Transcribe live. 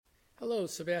Hello,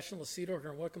 Sebastian Lucido here,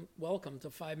 and welcome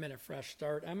to 5 Minute Fresh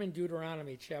Start. I'm in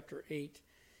Deuteronomy chapter 8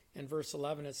 and verse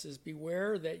 11. It says,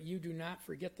 "Beware that you do not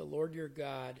forget the Lord your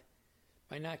God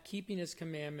by not keeping his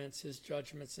commandments, his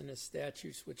judgments, and his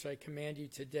statutes, which I command you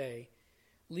today,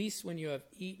 lest when you have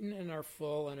eaten and are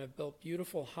full and have built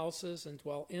beautiful houses and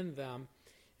dwell in them,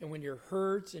 and when your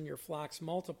herds and your flocks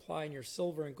multiply and your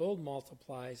silver and gold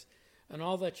multiplies, and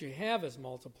all that you have is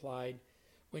multiplied,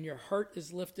 when your heart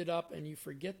is lifted up and you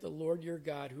forget the Lord your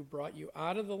God who brought you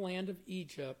out of the land of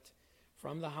Egypt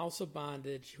from the house of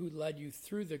bondage, who led you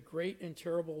through the great and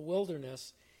terrible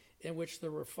wilderness in which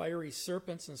there were fiery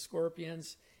serpents and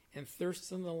scorpions and thirst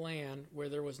in the land where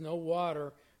there was no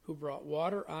water, who brought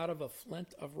water out of a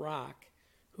flint of rock,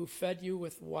 who fed you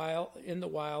in the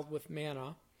wild with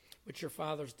manna, which your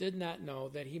fathers did not know,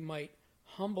 that he might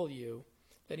humble you,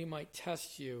 that he might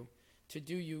test you, to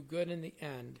do you good in the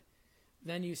end.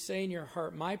 Then you say in your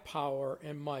heart, my power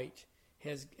and might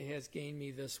has gained me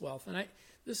this wealth." And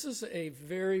this is a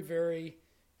very, very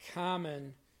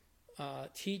common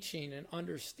teaching and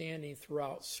understanding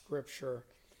throughout Scripture.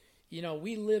 You know,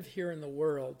 we live here in the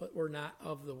world, but we're not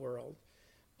of the world.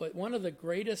 But one of the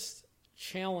greatest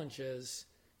challenges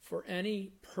for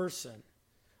any person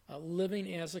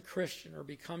living as a Christian or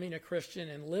becoming a Christian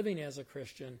and living as a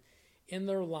Christian in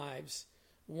their lives,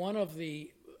 one of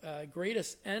the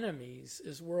greatest enemies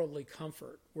is worldly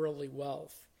comfort, worldly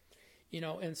wealth.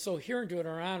 And so here in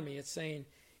Deuteronomy, it's saying,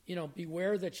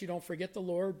 beware that you don't forget the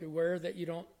Lord, beware that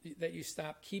you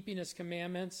stop keeping his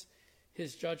commandments,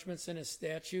 his judgments, and his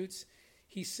statutes.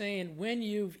 He's saying, when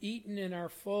you've eaten and are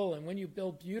full, and when you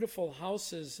build beautiful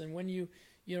houses, and when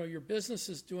your business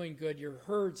is doing good, your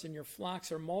herds and your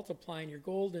flocks are multiplying, your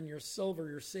gold and your silver,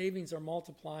 your savings are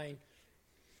multiplying,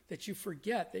 that you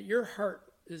forget that your heart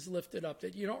is lifted up,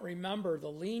 that you don't remember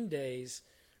the lean days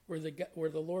where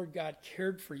the Lord God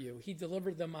cared for you. He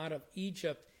delivered them out of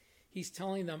Egypt. He's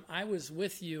telling them, I was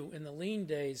with you in the lean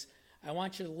days. I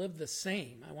want you to live the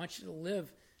same. I want you to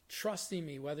live trusting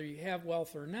me, whether you have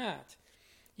wealth or not.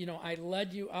 I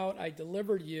led you out. I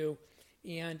delivered you.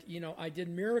 And, I did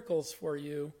miracles for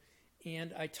you.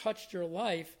 And I touched your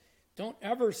life. Don't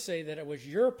ever say that it was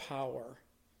your power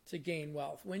to gain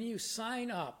wealth. When you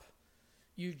sign up,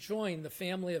 you join the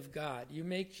family of God. You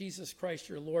make Jesus Christ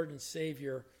your Lord and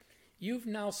Savior. You've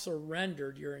now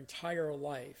surrendered your entire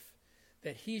life,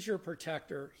 that he's your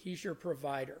protector, he's your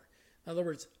provider. In other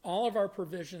words, all of our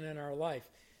provision in our life.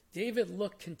 David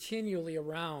looked continually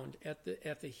around at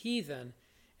the heathen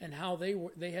and how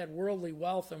they had worldly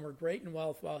wealth and were great in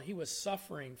wealth while he was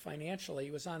suffering financially.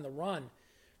 He was on the run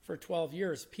for 12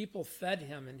 years. People fed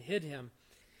him and hid him.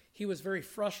 He was very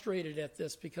frustrated at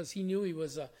this because he knew he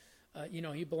was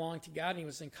he belonged to God and he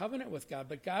was in covenant with God,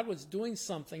 but God was doing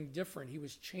something different. He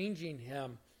was changing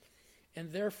him.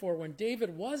 And therefore, when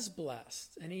David was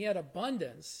blessed and he had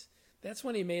abundance, that's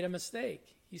when he made a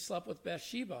mistake. He slept with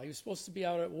Bathsheba. He was supposed to be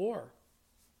out at war.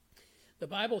 The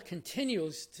Bible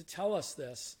continues to tell us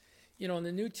this. In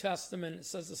the New Testament, it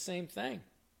says the same thing.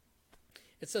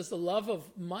 It says the love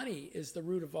of money is the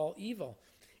root of all evil.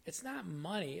 It's not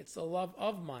money, it's the love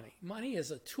of money. Money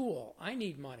is a tool. I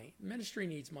need money. Ministry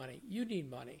needs money. You need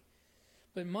money.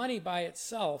 But money by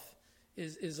itself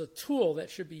is a tool that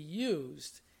should be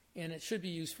used, and it should be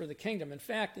used for the kingdom. In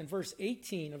fact, in verse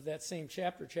 18 of that same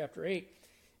chapter, chapter 8,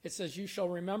 it says, "You shall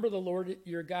remember the Lord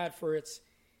your God, for it's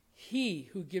he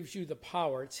who gives you the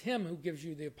power." It's him who gives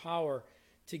you the power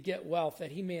to get wealth,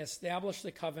 that he may establish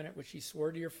the covenant which he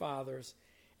swore to your fathers,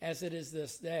 as it is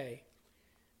this day.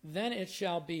 Then it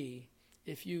shall be,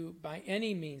 if you by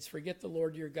any means forget the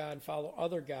Lord your God and follow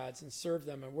other gods and serve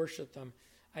them and worship them,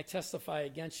 I testify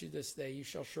against you this day, you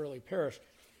shall surely perish.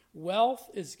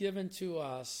 Wealth is given to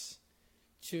us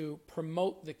to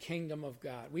promote the kingdom of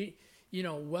God.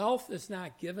 Wealth is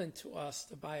not given to us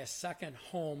to buy a second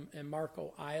home in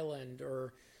Marco Island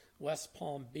or West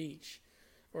Palm Beach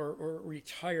or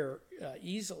retire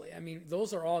easily. I mean,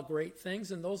 those are all great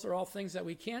things, and those are all things that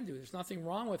we can do. There's nothing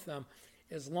wrong with them,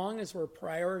 as long as we're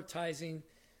prioritizing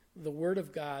the Word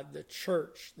of God, the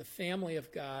church, the family of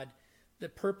God, the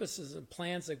purposes and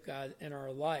plans of God in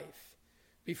our life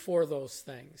before those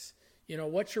things.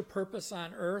 What's your purpose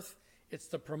on earth? It's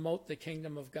to promote the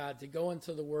kingdom of God, to go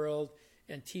into the world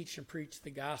and teach and preach the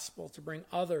gospel, to bring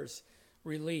others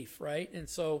relief, right? And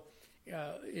so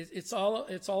it's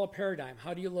all a paradigm.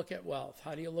 How do you look at wealth?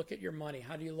 How do you look at your money?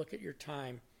 How do you look at your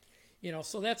time?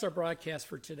 So that's our broadcast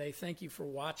for today. Thank you for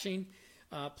watching.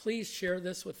 Please share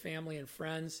this with family and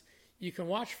friends. You can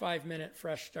watch 5 Minute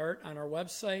Fresh Start on our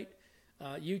website,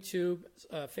 YouTube,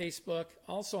 Facebook,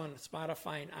 also on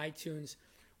Spotify and iTunes.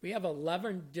 We have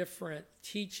 11 different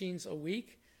teachings a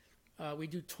week We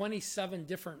do 27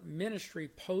 different ministry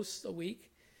posts a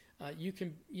week. You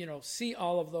can, see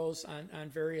all of those on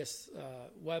various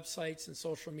websites and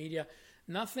social media.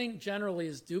 Nothing generally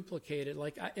is duplicated.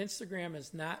 Like Instagram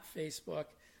is not Facebook.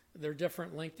 They're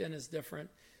different. LinkedIn is different.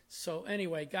 So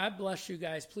anyway, God bless you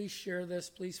guys. Please share this.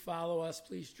 Please follow us.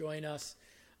 Please join us.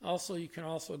 Also, you can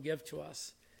also give to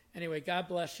us. Anyway, God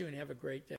bless you and have a great day.